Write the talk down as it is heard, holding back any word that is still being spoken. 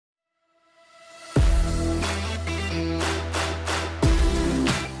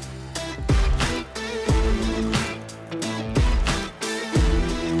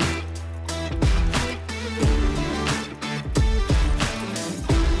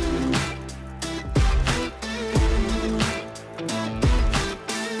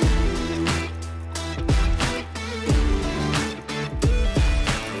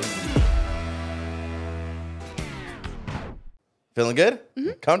Feeling good?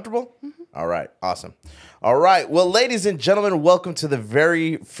 Mm-hmm. Comfortable? Mm-hmm. All right. Awesome. All right. Well, ladies and gentlemen, welcome to the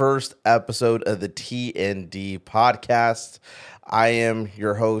very first episode of the T&D podcast. I am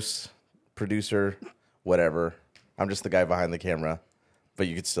your host, producer, whatever. I'm just the guy behind the camera, but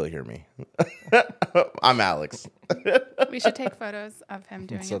you can still hear me. I'm Alex. We should take photos of him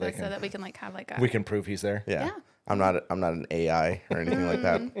doing it so that we can have a... We can prove he's there. Yeah. I'm not an AI or anything like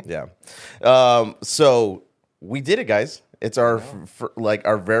that. Yeah. So we did it, guys. It's our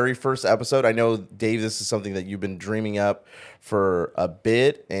our very first episode. I know, Dave, this is something that you've been dreaming up for a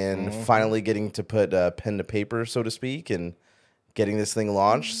bit, and finally getting to put pen to paper, so to speak, and getting this thing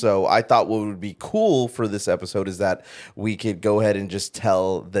launched. So I thought what would be cool for this episode is that we could go ahead and just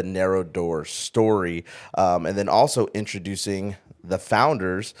tell the Narrow Door story, and then also introducing the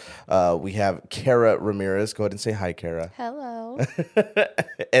founders. We have Kara Ramirez. Go ahead and say hi, Kara. Hello.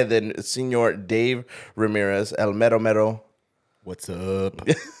 And then Senor Dave Ramirez, El Mero Mero. What's up?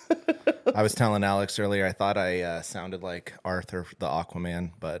 I was telling Alex earlier, I thought I sounded like Arthur the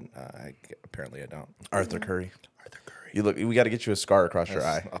Aquaman, but apparently I don't. Arthur Curry. You look. We got to get you a scar across your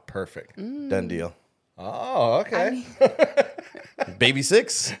eye. Perfect. Done deal. Oh, okay. Baby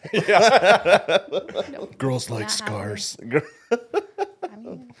 6. Nope. Girls like scars.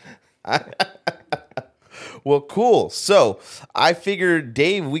 Well, cool. So I figured,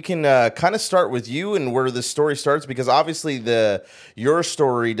 Dave, we can kind of start with you and where the story starts, because obviously your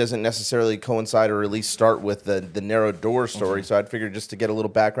story doesn't necessarily coincide or at least start with the Narrow Door story. So I'd figured just to get a little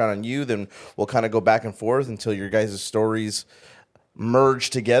background on you, then we'll kind of go back and forth until your guys' stories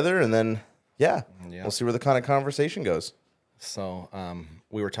merge together, and then we'll see where the kind of conversation goes. So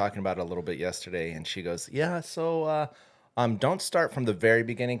we were talking about it a little bit yesterday, and she goes, don't start from the very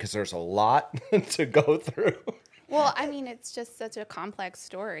beginning because there's a lot to go through. Well, I mean, it's just such a complex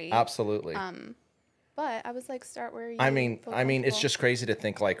story. Absolutely. But I was like, start where you I mean, it's just crazy to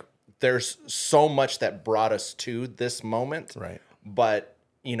think there's so much that brought us to this moment. Right. But,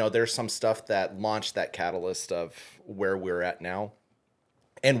 there's some stuff that launched that catalyst of where we're at now.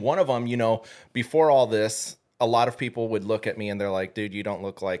 And one of them, before all this, a lot of people would look at me and they're like, dude, you don't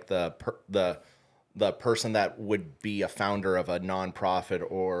look like the person that would be a founder of a nonprofit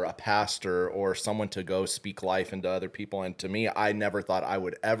or a pastor or someone to go speak life into other people. And to me, I never thought I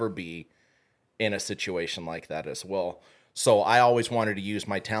would ever be in a situation like that as well. So I always wanted to use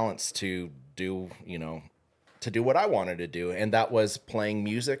my talents to do what I wanted to do. And that was playing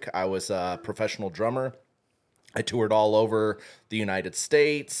music. I was a professional drummer. I toured all over the United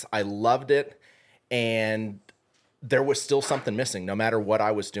States. I loved it. And there was still something missing. No matter what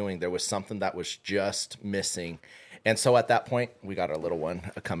I was doing, there was something that was just missing. And so at that point, we got our little one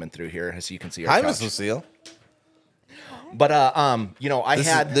coming through here, as you can see. Hi, Miss Lucille. But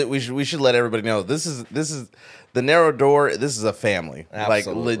we should let everybody know this is the Narrow Door. This is a family.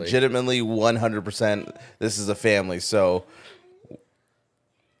 Absolutely. Like legitimately 100%. This is a family. So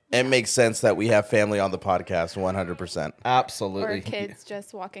it makes sense that we have family on the podcast 100%. Absolutely. Or kids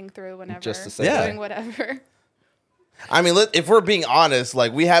just walking through whenever, just to say doing whatever. I mean, if we're being honest,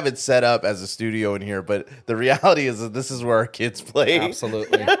 we have it set up as a studio in here, but the reality is that this is where our kids play.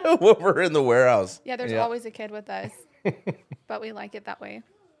 Absolutely. When we're in the warehouse. Yeah, there's always a kid with us, but we like it that way.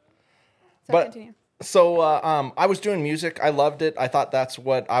 So continue. So I was doing music. I loved it. I thought that's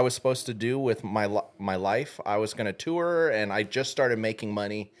what I was supposed to do with my life. I was going to tour, and I just started making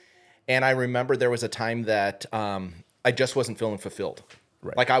money. And I remember there was a time that I just wasn't feeling fulfilled.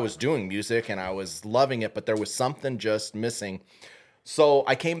 Right. Like I was doing music and I was loving it, but there was something just missing. So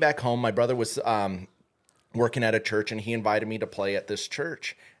I came back home. My brother was working at a church, and he invited me to play at this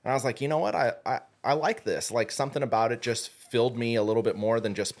church. And I was like, you know what? I like this. Like something about it just filled me a little bit more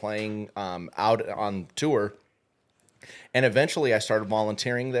than just playing out on tour. And eventually I started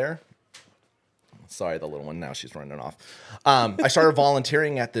volunteering there. Sorry, the little one, now she's running off. I started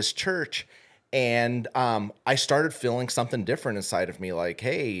volunteering at this church, and I started feeling something different inside of me. Like,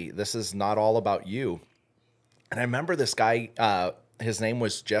 hey, this is not all about you. And I remember this guy, his name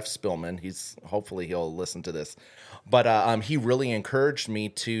was Jeff Spillman. Hopefully he'll listen to this. But he really encouraged me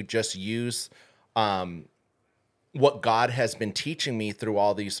to just use what God has been teaching me through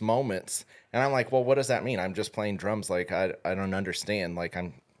all these moments. And I'm like, well, what does that mean? I'm just playing drums. Like, I don't understand. Like,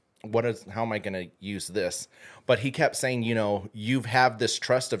 how am I going to use this? But he kept saying, you have this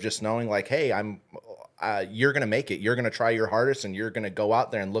trust of just knowing like, hey, you're going to make it. You're going to try your hardest, and you're going to go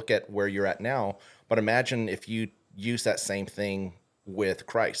out there and look at where you're at now. But imagine if you use that same thing with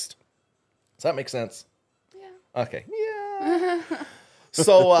Christ. Does that make sense? Yeah. Okay. Yeah.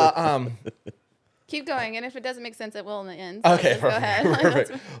 So, keep going. And if it doesn't make sense, it will in the end. So okay. Go ahead.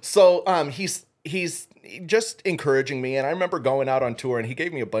 Perfect. So, he's just encouraging me. And I remember going out on tour and he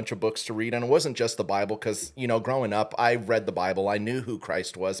gave me a bunch of books to read. And it wasn't just the Bible because, growing up, I read the Bible. I knew who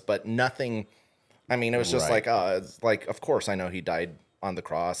Christ was, but nothing. I mean, it was just Right. it's like, of course, I know he died on the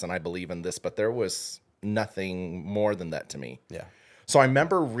cross and I believe in this, but there was nothing more than that to me. Yeah. So I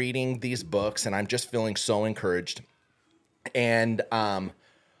remember reading these books and I'm just feeling so encouraged. And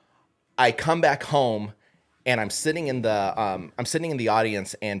I come back home and I'm sitting in the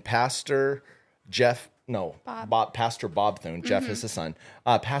audience and Pastor Bob Thune, Jeff is his son.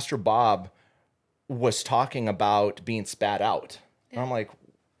 Pastor Bob was talking about being spat out. And I'm like,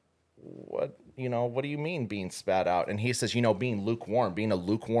 what do you mean being spat out? And he says, being lukewarm, being a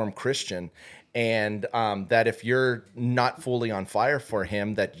lukewarm Christian. And that if you're not fully on fire for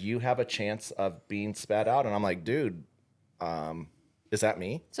him, that you have a chance of being spat out. And I'm like, dude, is that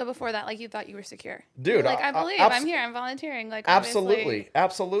me? So before that, like, you thought you were secure. Dude, Like, I believe I'm here. I'm volunteering. Like, obviously.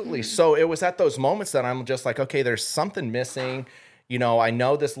 Absolutely. So it was at those moments that I'm just like, okay, there's something missing. I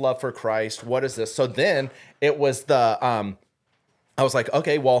know this love for Christ. What is this? So then it was I was like,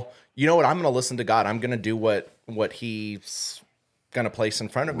 okay, well, you know what? I'm going to listen to God. I'm going to do what he's going to place in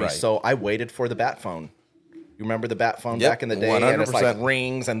front of me. Right. So I waited for the bat phone. You remember the bat phone Yep, back in the day? And it's like 100%.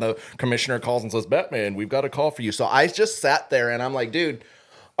 rings and the commissioner calls and says, Batman, we've got a call for you. So I just sat there and I'm like, dude,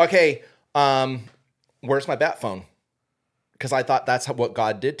 okay, where's my bat phone? Because I thought that's what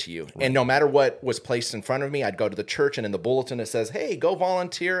God did to you. Right. And no matter what was placed in front of me, I'd go to the church and in the bulletin it says, hey, go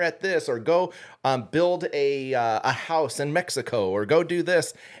volunteer at this or go build a house in Mexico or go do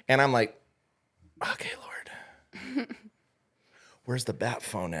this. And I'm like, okay, Lord. Where's the bat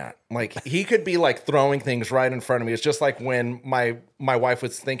phone at? Like, he could be like throwing things right in front of me. It's just like when my wife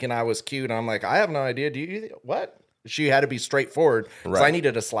was thinking I was cute. And I'm like, I have no idea. Do you, what? She had to be straightforward because Right. I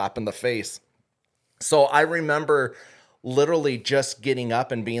needed a slap in the face. So I remember literally just getting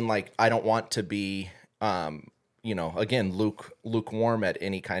up and being like, I don't want to be, again, lukewarm at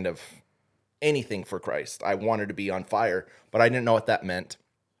any kind of anything for Christ. I wanted to be on fire, but I didn't know what that meant.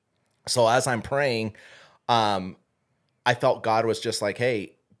 So as I'm praying, I felt God was just like,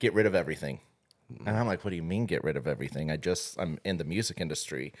 hey, get rid of everything. And I'm like, what do you mean get rid of everything? I'm in the music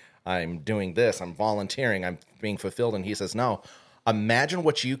industry. I'm doing this. I'm volunteering. I'm being fulfilled. And he says, no, imagine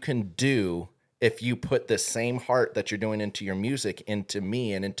what you can do if you put the same heart that you're doing into your music, into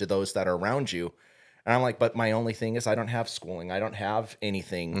me and into those that are around you. And I'm like, but my only thing is I don't have schooling. I don't have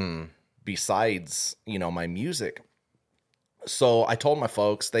anything besides, my music. So I told my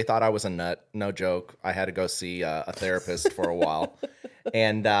folks, they thought I was a nut. No joke. I had to go see a therapist for a while.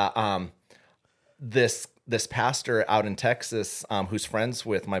 And this pastor out in Texas, who's friends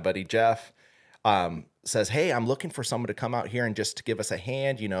with my buddy Jeff, says, hey, I'm looking for someone to come out here and just to give us a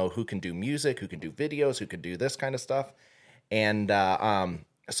hand, who can do music, who can do videos, who can do this kind of stuff. And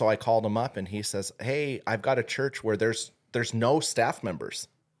so I called him up and he says, hey, I've got a church where there's no staff members.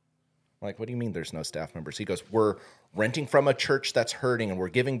 I'm like, what do you mean there's no staff members? He goes, we're renting from a church that's hurting and we're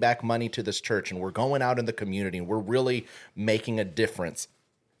giving back money to this church and we're going out in the community and we're really making a difference.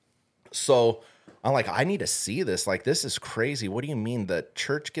 So I'm like, I need to see this. Like, this is crazy. What do you mean the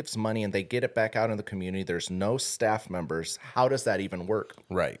church gives money and they get it back out in the community? There's no staff members. How does that even work?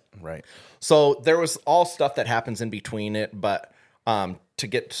 Right. So there was all stuff that happens in between it, but to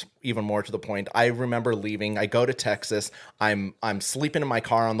get even more to the point, I remember leaving. I go to Texas. I'm sleeping in my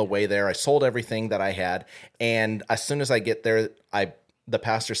car on the way there. I sold everything that I had, and as soon as I get there, the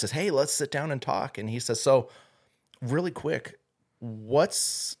pastor says, "Hey, let's sit down and talk." And he says, "So, really quick, what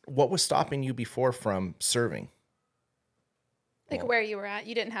was stopping you before from serving?" Like, where you were at.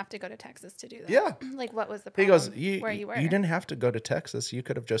 You didn't have to go to Texas to do that. Yeah. Like, what was the He problem? goes, where you were. You didn't have to go to Texas. You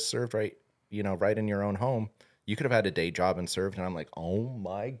could have just served right in your own home. You could have had a day job and served. And I'm like, oh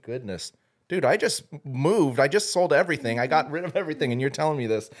my goodness, dude, I just moved. I just sold everything. I got rid of everything. And you're telling me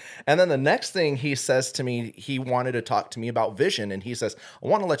this. And then the next thing he says to me, he wanted to talk to me about vision. And he says, I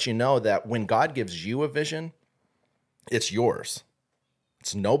want to let you know that when God gives you a vision, it's yours.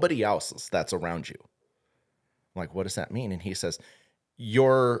 It's nobody else's that's around you. I'm like, what does that mean? And he says,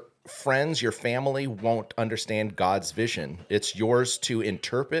 your friends, your family won't understand God's vision. It's yours to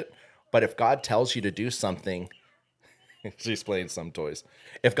interpret. But if God tells you to do something, she's playing some toys.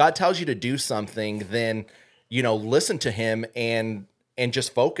 If God tells you to do something, then, listen to him and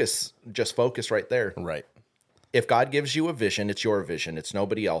just focus right there. Right. If God gives you a vision, it's your vision. It's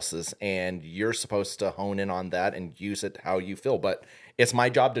nobody else's. And you're supposed to hone in on that and use it how you feel. But it's my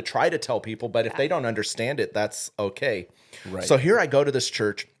job to try to tell people. But if they don't understand it, that's okay. Right. So here I go to this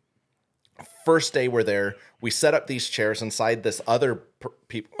church. First day we're there. We set up these chairs inside this other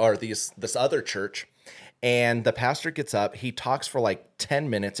this other church. And the pastor gets up, he talks for like 10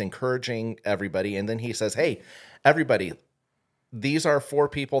 minutes, encouraging everybody. And then he says, hey, everybody, these are 4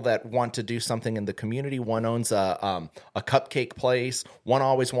 people that want to do something in the community. One owns a cupcake place. One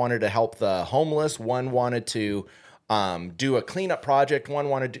always wanted to help the homeless. One wanted to do a cleanup project. One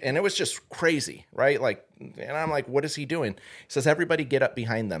wanted to, and it was just crazy, right? Like, and I'm like, what is he doing? He says, everybody get up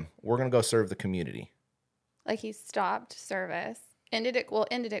behind them. We're going to go serve the community. Like he stopped service, ended it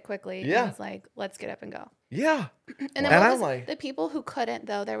quickly. Yeah. And was like, let's get up and go. Yeah. And then And what I'm was like- the people who couldn't,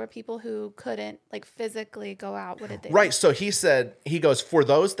 though, there were people who couldn't like physically go out. What did they do? Right. So he goes, for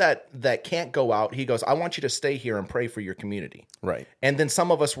those that can't go out, he goes, I want you to stay here and pray for your community. Right. And then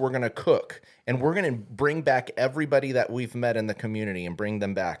some of us, we're going to cook and we're going to bring back everybody that we've met in the community and bring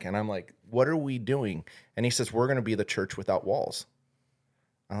them back. And I'm like, what are we doing? And he says, we're going to be the church without walls.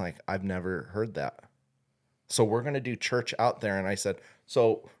 I'm like, I've never heard that. So we're going to do church out there. And I said,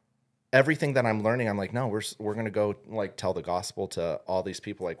 so everything that I'm learning, I'm like, no, we're going to go like tell the gospel to all these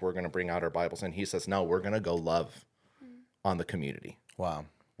people. Like we're going to bring out our Bibles. And he says, no, we're going to go love on the community. Wow.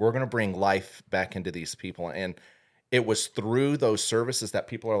 We're going to bring life back into these people. And it was through those services that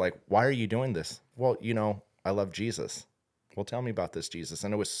people are like, why are you doing this? Well, I love Jesus. Well, tell me about this Jesus.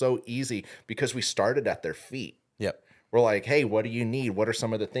 And it was so easy because we started at their feet. Yep. We're like, hey, what do you need? What are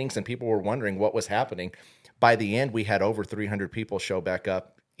some of the things? And people were wondering what was happening. By the end, we had over 300 people show back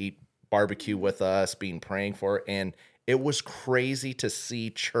up, eat barbecue with us, being praying for it. And it was crazy to see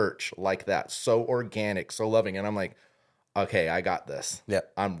church like that. So organic, so loving. And I'm like, okay, I got this.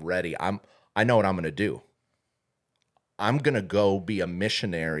 Yep. I'm ready. I know what I'm going to do. I'm going to go be a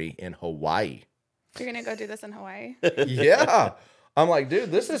missionary in Hawaii. You're going to go do this in Hawaii? Yeah. I'm like,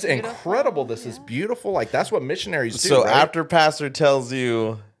 dude, this is beautiful. incredible. This is beautiful. Like, that's what missionaries do. So right? after pastor tells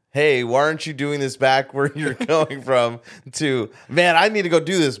you, hey, why aren't you doing this back where you're going from, to, man, I need to go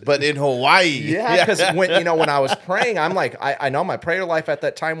do this, but in Hawaii. Yeah, because when I was praying, I'm like, I know my prayer life at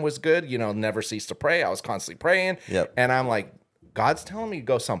that time was good. Never cease to pray. I was constantly praying. Yep. And I'm like, God's telling me to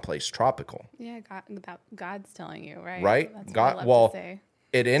go someplace tropical. Yeah, God's telling you, right? Right? That's what God- I love well, to say.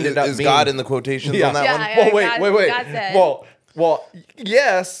 It ended up Is being God in the quotations Yeah. on that Yeah, one? yeah. Well, wait. God said. Well,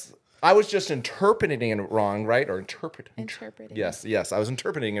 yes. I was just interpreting it wrong, right? Or interpreting. Yes. I was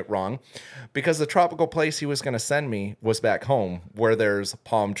interpreting it wrong because the tropical place he was going to send me was back home where there's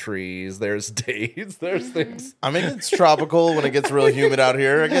palm trees, there's dates, there's things. I mean, it's tropical when it gets really humid out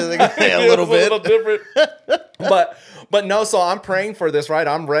here. I guess a little It's bit. different. But no, so I'm praying for this, right?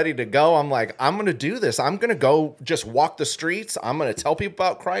 I'm ready to go. I'm like, I'm going to do this. I'm going to go just walk the streets. I'm going to tell people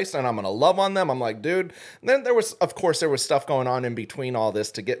about Christ and I'm going to love on them. I'm like, dude. And then there was stuff going on in between all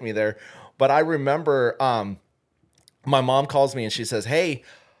this to get me there. But I remember my mom calls me and she says, hey,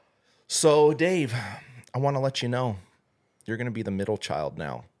 so Dave, I want to let you know you're going to be the middle child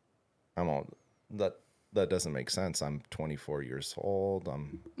now. I'm all, that doesn't make sense. I'm 24 years old.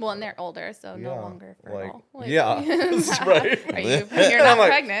 Well, and they're older, so no Yeah, longer fertile. yeah, that's right. You're not like-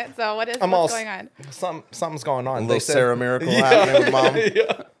 pregnant, so what's going on? Something's going on. A little said- Sarah Miracle happening with mom.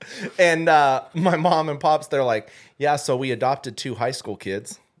 Yeah. And my mom and pops, they're like, yeah, so we adopted 2 high school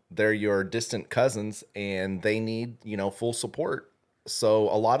kids. They're your distant cousins, and they need, full support. So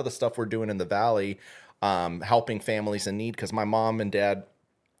a lot of the stuff we're doing in the Valley, helping families in need, because my mom and dad,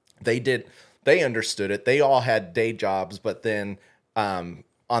 they understood it. They all had day jobs, but then on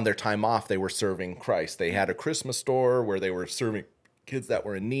their time off, they were serving Christ. They had a Christmas store where they were serving kids that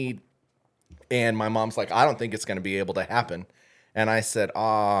were in need. And my mom's like, I don't think it's going to be able to happen. And I said,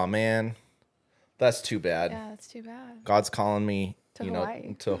 oh, man, that's too bad. Yeah, that's too bad. God's calling me, To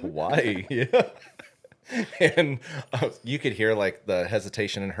Hawaii. to Hawaii. Yeah. And you could hear like the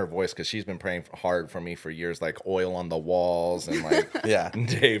hesitation in her voice because she's been praying hard for me for years, like oil on the walls and like, Yeah.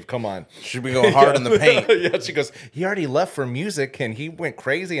 Dave, come on. Should be going hard in the paint. Yeah, she goes, he already left for music and he went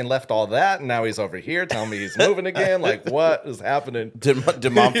crazy and left all that. And now he's over here telling me he's moving again. Like, what is happening? Did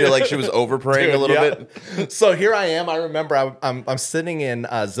mom feel like she was over praying a little Yeah. bit? So here I am. I remember I'm sitting in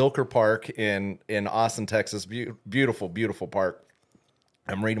Zilker Park in Austin, Texas. Beautiful, beautiful park.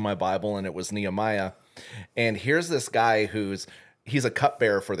 I'm reading my Bible and it was Nehemiah. And here's this guy he's a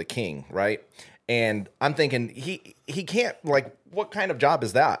cupbearer for the king, right? And I'm thinking he can't, like, what kind of job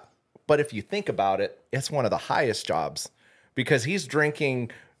is that? But if you think about it, it's one of the highest jobs because he's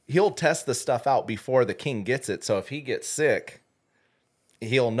drinking, he'll test the stuff out before the king gets it. So if he gets sick,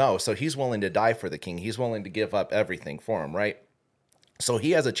 he'll know. So he's willing to die for the king. He's willing to give up everything for him, right? So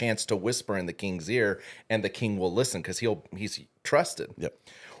he has a chance to whisper in the king's ear and the king will listen because he's trusted. Yep.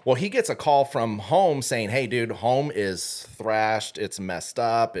 Well, he gets a call from home saying, hey, dude, home is thrashed. It's messed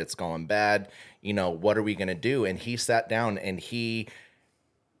up. It's going bad. What are we going to do? And he sat down and he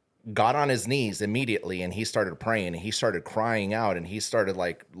got on his knees immediately and he started praying and he started crying out and he started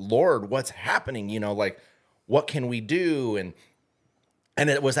like, Lord, what's happening? You know, like, what can we do? And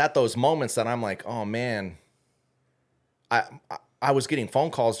it was at those moments that I'm like, oh man, I was getting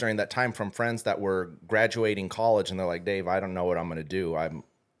phone calls during that time from friends that were graduating college and they're like, Dave, I don't know what I'm going to do.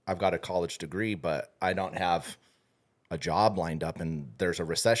 I've got a college degree, but I don't have a job lined up and there's a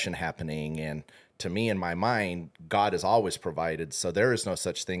recession happening. And to me, in my mind, God has always provided. So there is no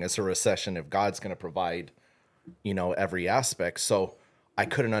such thing as a recession if God's going to provide, you know, every aspect. So I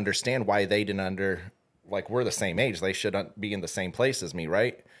couldn't understand why they didn't like, we're the same age. They should be in the same place as me.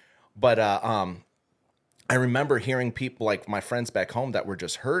 Right. But, I remember hearing people like my friends back home that were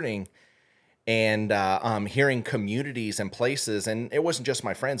just hurting and hearing communities and places. And it wasn't just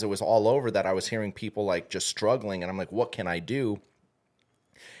my friends. It was all over that I was hearing people like just struggling. And I'm like, what can I do?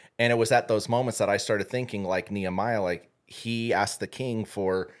 And it was at those moments that I started thinking like Nehemiah, like he asked the king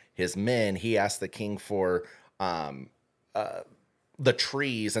for his men. He asked the king for the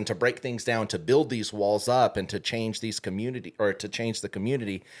trees and to break things down, to build these walls up and to change these community or to change the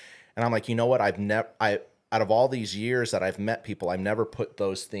community. And I'm like, you know what? Out of all these years that I've met people, I've never put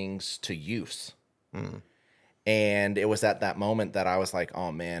those things to use. And it was at that moment that I was like,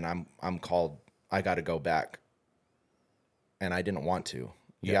 oh man, I'm called, I got to go back. And I didn't want to.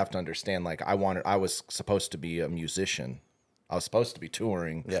 You have to understand, like I was supposed to be a musician. I was supposed to be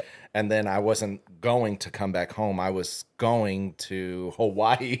touring. Yeah. And then I wasn't going to come back home. I was going to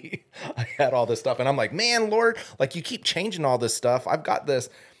Hawaii. I had all this stuff. And I'm like, man, Lord, like you keep changing all this stuff. I've got this.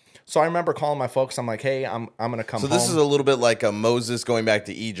 So I remember calling my folks. I'm like, hey, I'm going to come home. So this is a little bit like a Moses going back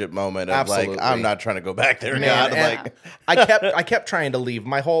to Egypt moment of Absolutely. like, I'm not trying to go back there, Man, God. and Like, I kept trying to leave.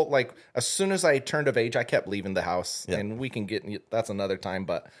 My whole, like, as soon as I turned of age, I kept leaving the house. Yeah. And we can that's another time.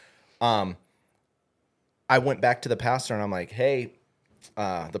 But I went back to the pastor and I'm like, hey,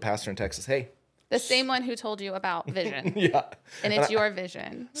 the pastor in Texas, hey. The same one who told you about vision. Yeah. And it's your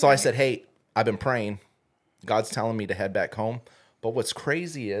vision. So I said, hey, I've been praying. God's telling me to head back home. But what's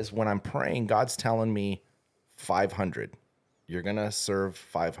crazy is when I'm praying, God's telling me 500. You're going to serve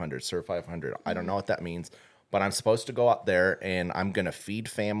 500, serve 500. I don't know what that means, but I'm supposed to go out there and I'm going to feed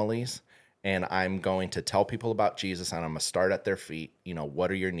families and I'm going to tell people about Jesus and I'm going to start at their feet. You know, what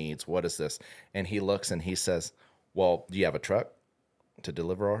are your needs? What is this? And he looks and he says, well, do you have a truck to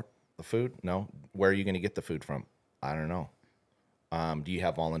deliver the food? No. Where are you going to get the food from? I don't know. Do you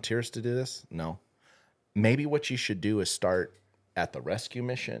have volunteers to do this? No. Maybe what you should do is start at the rescue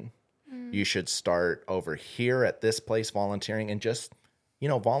mission. You should start over here at this place volunteering and just, you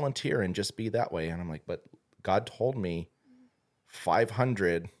know, volunteer and just be that way. And I'm like, but God told me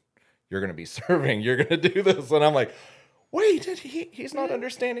 500, you're going to be serving, you're going to do this. And I'm like, wait, he's not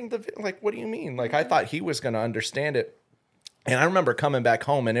understanding like, what do you mean? Like, I thought he was going to understand it. And I remember coming back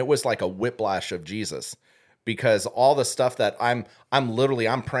home and it was like a whiplash of Jesus. Because all the stuff that I'm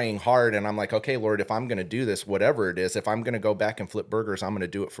praying hard and I'm like, okay, Lord, if I'm going to do this, whatever it is, if I'm going to go back and flip burgers, I'm going to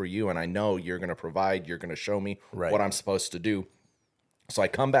do it for you. And I know you're going to provide, you're going to show me what I'm supposed to do. So I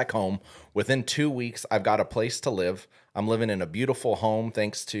come back home. Within 2 weeks, I've got a place to live. I'm living in a beautiful home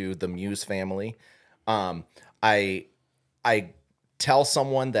thanks to the Muse family. I tell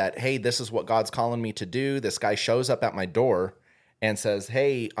someone that, hey, this is what God's calling me to do. This guy shows up at my door and says,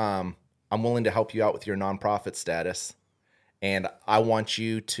 hey, I'm willing to help you out with your nonprofit status. And I want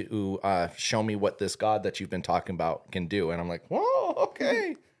you to show me what this God that you've been talking about can do. And I'm like, whoa,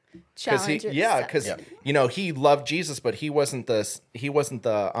 okay. Challenge. Because you know, he loved Jesus, but he wasn't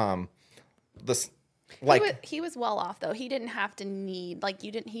like he was well off though. He didn't have to need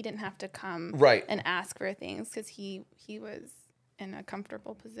he didn't have to come right and ask for things because he was in a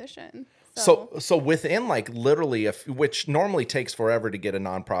comfortable position. So within like literally which normally takes forever to get a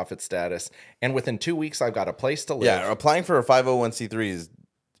nonprofit status, and within 2 weeks I've got a place to live. yeah, applying for a 501c3 is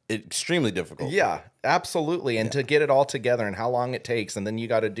extremely difficult. Yeah, absolutely. And to get it all together and how long it takes, and then you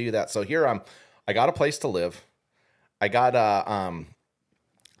got to do that. So here I got a place to live. I've got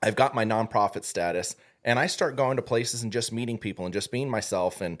my nonprofit status, and I start going to places and just meeting people and just being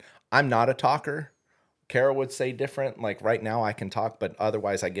myself. And I'm not a talker. Kara would say different. Like right now I can talk, but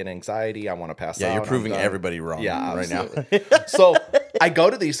otherwise I get anxiety. I want to pass out. Yeah, you're proving everybody wrong right now. So I go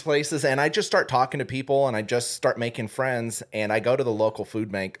to these places and I just start talking to people and I just start making friends. And I go to the local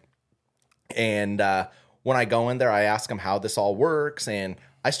food bank. And when I go in there, I ask them how this all works. And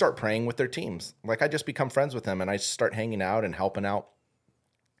I start praying with their teams. Like I just become friends with them and I start hanging out and helping out.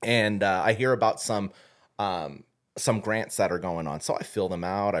 And I hear about some grants that are going on. So I fill them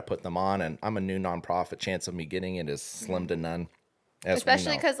out, I put them on, and I'm a new nonprofit. Chance of me getting it is slim to none. as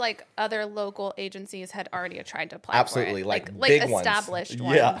Especially we know. because like other local agencies had already tried to apply Absolutely, for it. like like big ones. established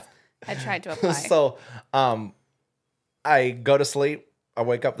Yeah. ones had tried to apply. So I go to sleep. I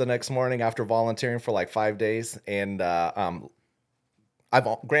wake up the next morning after volunteering for like 5 days, and I've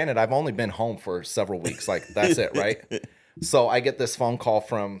only been home for several weeks. Like that's it, right? So I get this phone call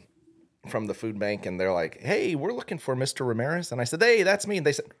from the food bank, and they're like, "Hey, we're looking for Mr. Ramirez." And I said, "Hey, that's me." And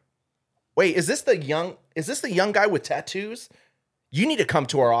they said, "Wait, is this the young guy with tattoos? You need to come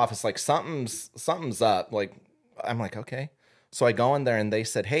to our office. Like something's up." Like I'm like, "Okay." So I go in there, and they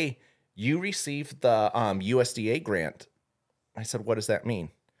said, "Hey, you received the USDA grant." I said, "What does that mean?"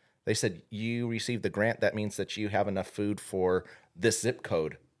 They said, "You received the grant. That means that you have enough food for this zip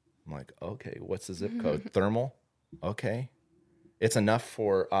code." I'm like, "Okay, what's the zip code?" Thermal. Okay. It's enough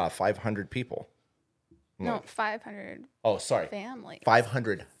for 500 people. No, 500 Oh, sorry. families.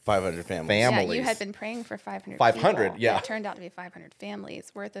 500 500 families. families. Yeah, you had been praying for 500 500, people. yeah. It turned out to be 500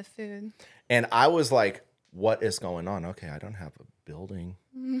 families worth of food. And I was like, what is going on? Okay, I don't have a building.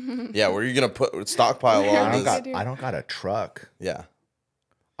 Yeah, where are you going to put stockpile all I this? don't got a truck. Yeah.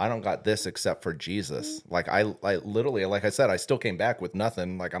 I don't got this except for Jesus. Like I literally, like I said, I still came back with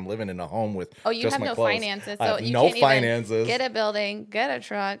nothing. Like I'm living in a home with You just have my no clothes. finances. I So have you no can't finances. even get a building, get a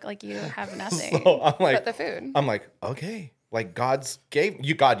truck. Like you have nothing So I'm like, but the food. I'm like, okay. Like God,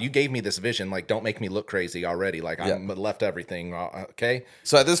 you gave me this vision. Like, don't make me look crazy already. Like I'm left everything. Okay.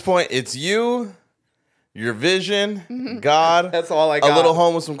 So at this point, it's you, your vision, God. That's all I got. A little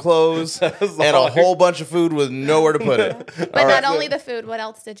home with some clothes, and a whole bunch of food with nowhere to put it. But not only the food, what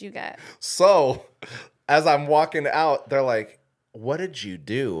else did you get? So as I'm walking out, they're like, "What did you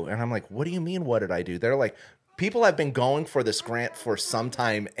do?" And I'm like, "What do you mean, what did I do?" They're like, "People have been going for this grant for some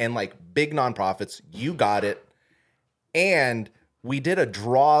time, and like big nonprofits, you got it. And we did a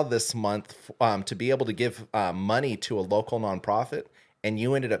draw this month to be able to give money to a local nonprofit, and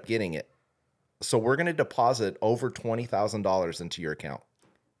you ended up getting it. So we're going to deposit over $20,000 into your account."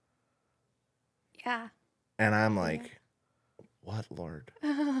 Yeah. And I'm like, "What, Lord?"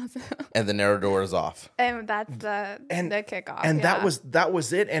 And the narrow door is off. And that's the kickoff. And yeah. that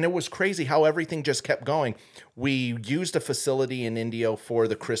was it. And it was crazy how everything just kept going. We used a facility in Indio for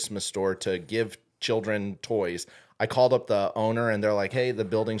the Christmas store to give children toys. I called up the owner, and they're like, "Hey, the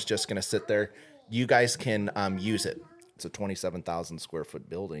building's just going to sit there. You guys can use it. It's a 27,000 square foot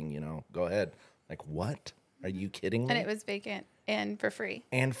building, go ahead." Like, what? Are you kidding me? And it was vacant and for free.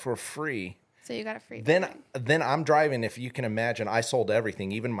 And for free. So you got a free Then building. I'm driving. If you can imagine, I sold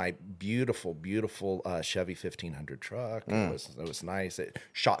everything, even my beautiful, beautiful Chevy 1500 truck. It was nice. It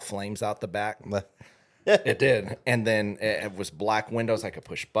shot flames out the back. It did. And then it was black windows. I could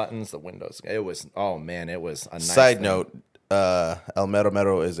push buttons. The windows. It was. Oh man, it was a nice Side thing. note: El Mero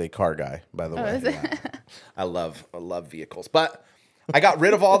Mero is a car guy, by the way. Is it? I love vehicles, but I got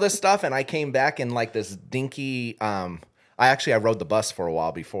rid of all this stuff, and I came back in like this dinky. I rode the bus for a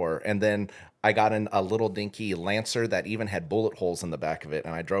while before, and then I got in a little dinky Lancer that even had bullet holes in the back of it,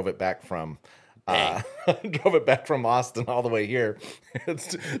 and I drove it back from Austin all the way here.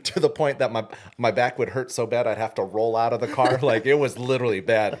 It's to the point that my back would hurt so bad I'd have to roll out of the car. Like it was literally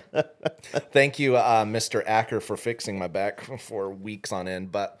bad. Thank you, Mr. Acker, for fixing my back for weeks on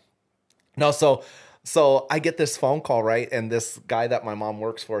end. But no, so I get this phone call, right? And this guy that my mom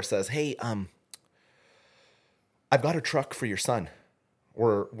works for says, "Hey, I've got a truck for your son.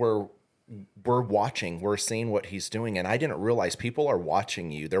 We're watching. We're seeing what he's doing." And I didn't realize people are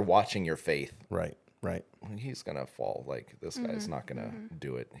watching you. They're watching your faith. Right. He's going to fall. Like, this guy's not going to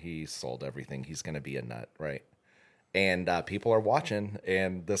do it. He sold everything. He's going to be a nut, right? And people are watching.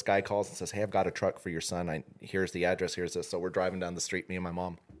 And this guy calls and says, "Hey, I've got a truck for your son. Here's the address. Here's this." So we're driving down the street, me and my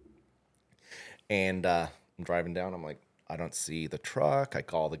mom. And I'm driving down. I'm like, I don't see the truck. I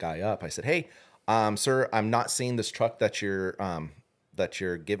call the guy up. I said, "Hey, sir, I'm not seeing this truck that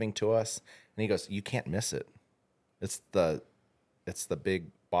you're giving to us." And he goes, "You can't miss it. It's the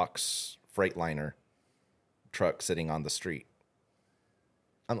big box Freightliner truck sitting on the street."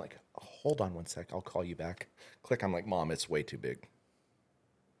 I'm like, "Hold on one sec. I'll call you back." Click. I'm like, "Mom, it's way too big."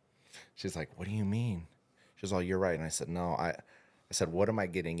 She's like, "What do you mean?" She goes, "Oh, you're right." And I said, "No, I said, what am I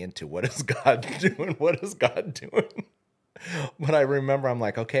getting into? What is God doing? What is God doing?" But I remember, I'm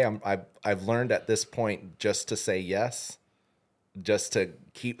like, okay, I've learned at this point just to say yes, just to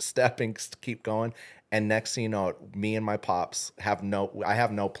keep stepping, keep going. And next thing you know, me and my pops I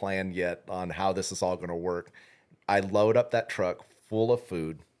have no plan yet on how this is all going to work. I load up that truck full of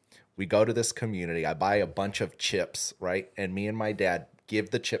food. We go to this community. I buy a bunch of chips, right? And me and my dad give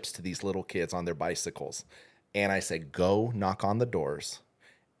the chips to these little kids on their bicycles. And I say, "Go knock on the doors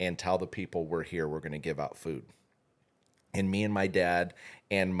and tell the people we're here. We're going to give out food." and me and my dad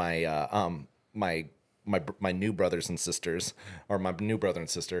and my new brothers and sisters, or my new brother and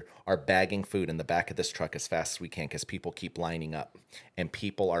sister, are bagging food in the back of this truck as fast as we can because people keep lining up, and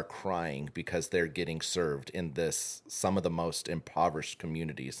people are crying because they're getting served in some of the most impoverished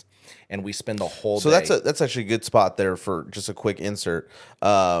communities. And we spend the whole day. So that's actually a good spot there for just a quick insert,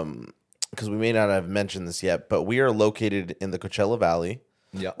 because we may not have mentioned this yet, but we are located in the Coachella Valley.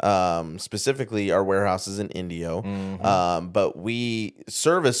 Yeah. Specifically, our warehouse is in Indio, but we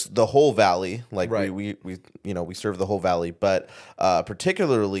service the whole valley. Like Right. we serve the whole valley. But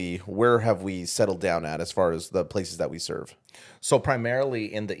particularly, where have we settled down at as far as the places that we serve? So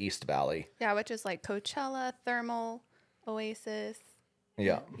primarily in the East Valley. Yeah, which is like Coachella, Thermal, Oasis.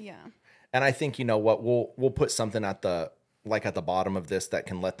 Yeah. Yeah. And I think, you know what, we'll put something at the bottom of this that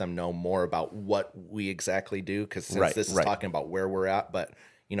can let them know more about what we exactly do, because since this is talking about where we're at, but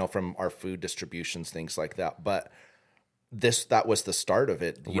from our food distributions, things like that. But that was the start of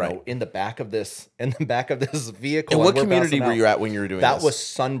it. You know, in the back of this vehicle. And what community were you at when you were doing that? This? Was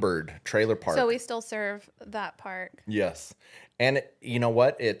Sunbird Trailer Park. So we still serve that park. Yes. And you know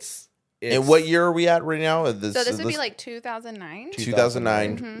what? It's and what year are we at right now? So this would be like 2009.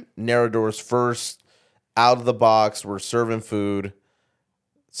 2009. Narrow Doors first. Out of the box, we're serving food.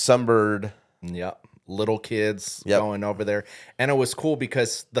 Sunbird. Yep. Little kids going over there. And it was cool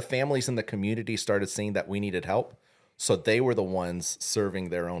because the families in the community started seeing that we needed help. So they were the ones serving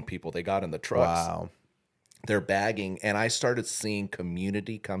their own people. They got in the trucks. Wow. They're bagging. And I started seeing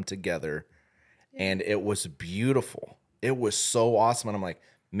community come together. And it was beautiful. It was so awesome. And I'm like,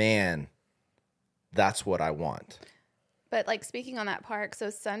 man, that's what I want. But like speaking on that park, so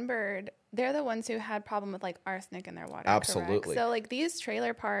Sunbird, they're the ones who had problem with like arsenic in their water. Absolutely. Correct? So like these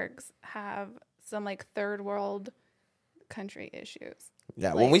trailer parks have some like third world country issues.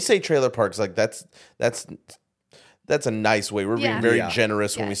 Yeah, Like, when we say trailer parks, like that's a nice way. We're being very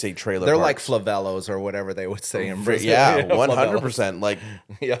generous when we say trailer They're parks. like flavellos or whatever they would say in Brazil. Yeah, 100%. Like,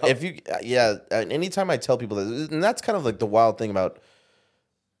 Yeah. if you, and anytime I tell people that, and that's kind of like the wild thing about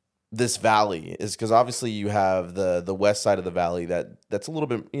this valley is because obviously you have the west side of the valley that's a little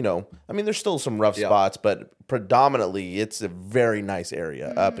bit, I mean, there's still some rough spots, but predominantly it's a very nice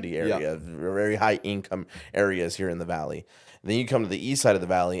area, uppity area, very high income areas here in the valley. And then you come to the east side of the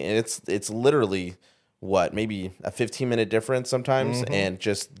valley, and it's literally maybe a 15-minute difference sometimes, and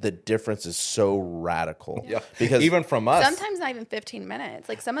just the difference is so radical. Yeah, because even from us, sometimes not even 15 minutes.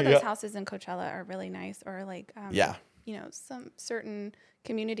 Like some of those houses in Coachella are really nice, or like some certain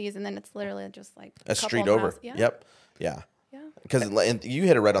communities, and then it's literally just like a street over. miles. Yeah. Yep. Yeah. Because you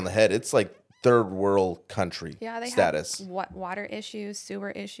hit it right on the head. It's like third world country they status. have water issues, sewer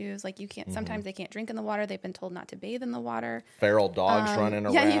issues. Like you can't. Sometimes they can't drink in the water. They've been told not to bathe in the water. Feral dogs running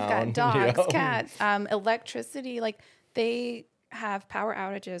around. Yeah, you've got dogs, cats, electricity. Like they have power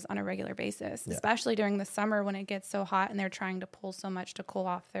outages on a regular basis, especially during the summer when it gets so hot and they're trying to pull so much to cool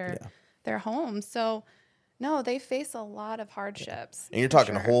off their homes. So. No, they face a lot of hardships. And you're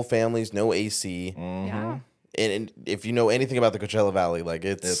talking whole families, no AC. Yeah. And if you know anything about the Coachella Valley, like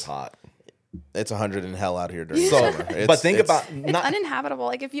It's hot. It's 100 in hell out here during the summer. But think about it's uninhabitable.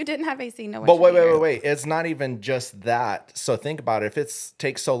 Like if you didn't have AC, no one. But should be here. wait. It's not even just that. So think about it. If it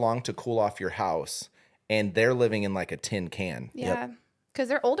takes so long to cool off your house, and they're living in like a tin can. Yeah. Because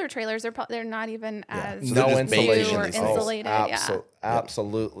they're older trailers. They're not even as So no insulation or these insulated.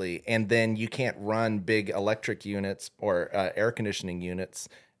 Absolutely. And then you can't run big electric units or air conditioning units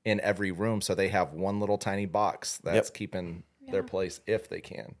in every room. So they have one little tiny box that's keeping their place if they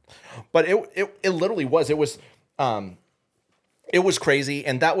can. But it literally was. It was crazy.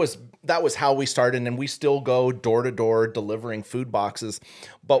 And that was how we started. And we still go door to door delivering food boxes.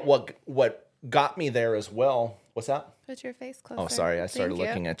 But what got me there as well, what's that? Put your face closer. Oh, sorry. I started Thank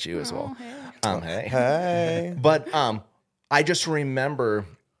looking at you as well. Hey. Hey. But I just remember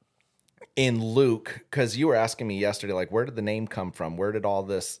in Luke, because you were asking me yesterday, like, where did the name come from? Where did all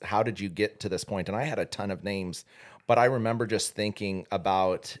this, how did you get to this point? And I had a ton of names, but I remember just thinking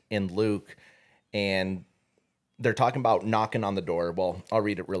about in Luke, and they're talking about knocking on the door. Well, I'll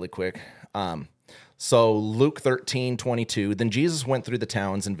read it really quick. So Luke 13:22, then Jesus went through the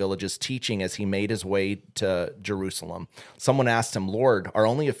towns and villages teaching as he made his way to Jerusalem. Someone asked him, Lord, are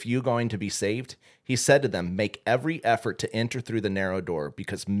only a few going to be saved? He said to them, make every effort to enter through the narrow door,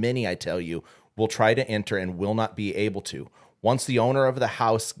 because many, I tell you, will try to enter and will not be able to. Once the owner of the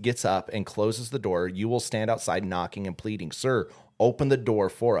house gets up and closes the door, you will stand outside knocking and pleading, Sir, open the door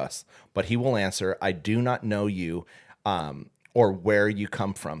for us. But he will answer, I do not know you, or where you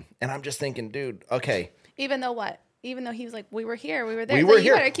come from. And I'm just thinking, dude, okay. Even though what? Even though he was like, we were here, we were there. We So were you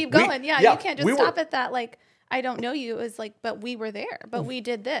here. gotta keep going. You can't just stop at that. Like, I don't know you. It was like, but we were there, but we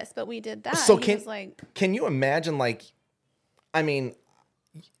did this, but we did that. So And he was like, can you imagine, like, I mean,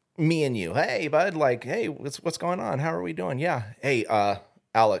 me and you, hey, bud, like, hey, what's going on? How are we doing? Yeah. Hey,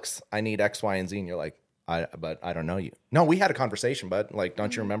 Alex, I need X, Y, and Z. And you're like, but I don't know you. No, we had a conversation, bud. Like,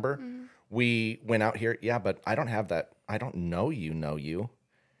 don't you remember? Mm-hmm. We went out here. Yeah, but I don't have that. I don't know you.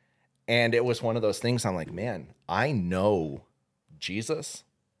 And it was one of those things. I'm like, man, I know Jesus.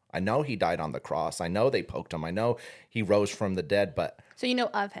 I know he died on the cross. I know they poked him. I know he rose from the dead, but. So you know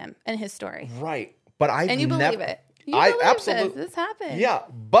of him and his story. Right. But And you believe it. You believe absolutely. This happened. Yeah.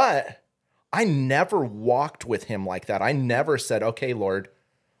 But I never walked with him like that. I never said, okay, Lord,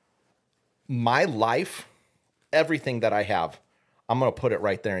 my life, everything that I have, I'm going to put it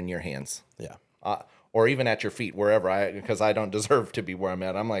right there in your hands. Yeah. Or even at your feet, wherever, because I don't deserve to be where I'm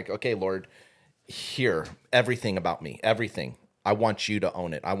at. I'm like, okay, Lord, here, everything about me, everything. I want you to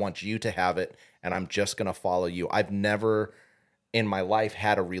own it. I want you to have it, and I'm just going to follow you. I've never in my life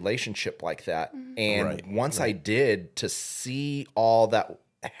had a relationship like that. Mm-hmm. And once I did, to see all that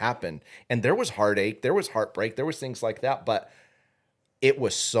happen, and there was heartache, there was heartbreak, there was things like that, but it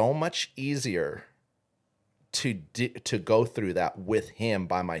was so much easier to go through that with him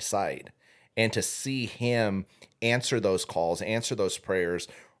by my side and to see him answer those calls, answer those prayers.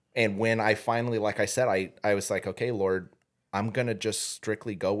 And when I finally, like I said, I was like, okay, Lord, I'm going to just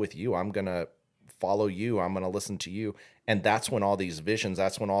strictly go with you. I'm going to follow you. I'm going to listen to you. And that's when all these visions,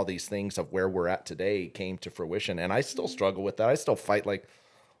 that's when all these things of where we're at today came to fruition. And I still struggle with that. I still fight like,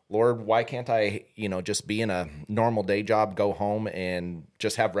 Lord, why can't I, just be in a normal day job, go home and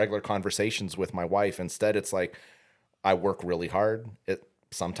just have regular conversations with my wife? Instead, it's like I work really hard.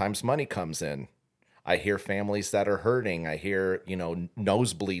 Sometimes money comes in. I hear families that are hurting. I hear,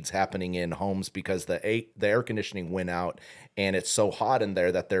 nosebleeds happening in homes because the air conditioning went out and it's so hot in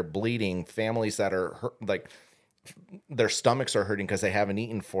there that they're bleeding. Families that are like their stomachs are hurting because they haven't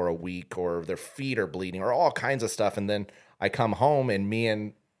eaten for a week, or their feet are bleeding, or all kinds of stuff. And then I come home and me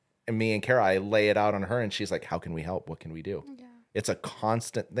and Kara, I lay it out on her and she's like, how can we help? What can we do? Yeah. It's a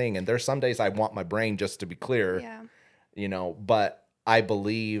constant thing. And there's some days I want my brain just to be clear, but I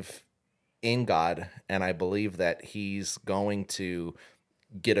believe in God, and I believe that he's going to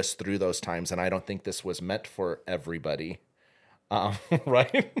get us through those times. And I don't think this was meant for everybody.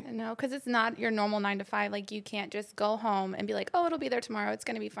 Right? No, because it's not your normal 9 to 5. Like, you can't just go home and be like, oh, it'll be there tomorrow. It's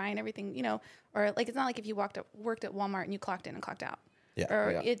going to be fine. Everything, or like, it's not like if you worked at Walmart and you clocked in and clocked out. Yeah.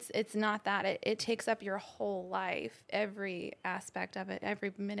 Or it's not that. It takes up your whole life, every aspect of it,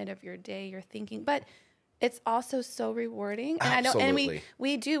 every minute of your day you're thinking. But it's also so rewarding. And Absolutely. I know,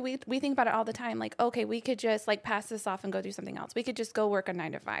 and we think about it all the time. Like, okay, we could just like pass this off and go do something else. We could just go work a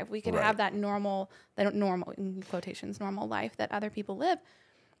 9 to 5. We could have that normal in quotations, normal life that other people live.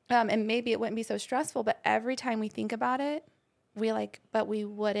 And maybe it wouldn't be so stressful, but every time we think about it, but we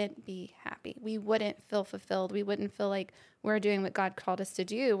wouldn't be happy. We wouldn't feel fulfilled. We wouldn't feel like we're doing what God called us to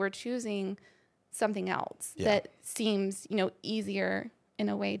do. We're choosing something else that seems, easier in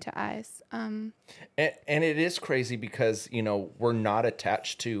a way to us. And it is crazy because, we're not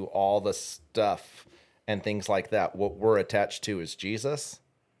attached to all the stuff and things like that. What we're attached to is Jesus,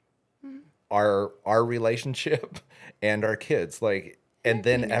 our relationship, and our kids. Like, and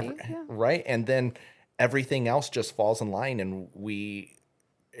then right. And then everything else just falls in line, and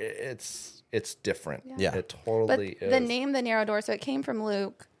it's different. Yeah. It totally is. The name, The Narrow Door, so it came from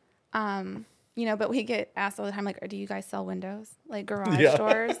Luke. But we get asked all the time, like, do you guys sell windows? Like garage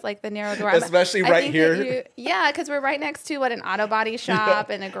doors? Like the narrow door? Especially right here. Because we're right next to an auto body shop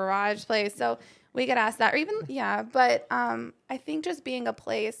and a garage place. So we get asked that. Or even, but I think just being a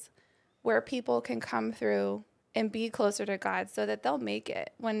place where people can come through and be closer to God so that they'll make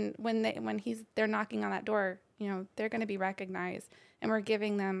it. When they're knocking on that door, they're going to be recognized. And we're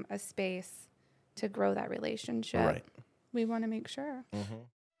giving them a space to grow that relationship. Right. We want to make sure. Mm-hmm.